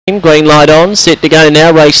Green light on, set to go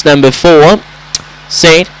now, race number 4.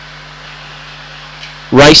 Set.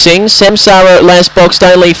 Racing, Samsara at last, boxed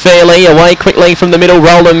only fairly, away quickly from the middle,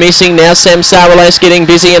 Roller missing, now Samsara last getting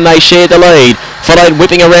busy and they share the lead. Followed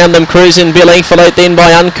whipping around them, Cruisin' Billy, followed then by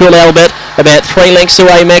Uncool Albert, about 3 lengths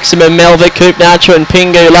away, Maximum Malva, Coop Nacha and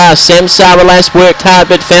Pingu last. Samsara last worked hard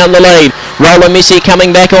but found the lead. Roller Missy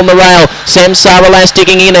coming back on the rail, Samsara last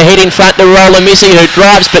digging in ahead in front to Roller Missy who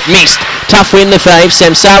drives but missed. Tough win the fave,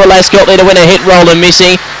 Samsara last got there to win a hit, Roller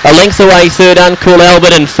Missy. A length away third, Uncool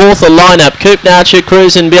Albert, and fourth a lineup, Coop Nacha,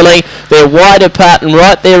 Cruisin' Billy. They're wide apart and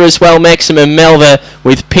right there as well, Maximum Malva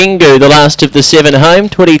with Pingu, the last of the 7 home,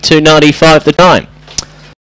 22.95 the time.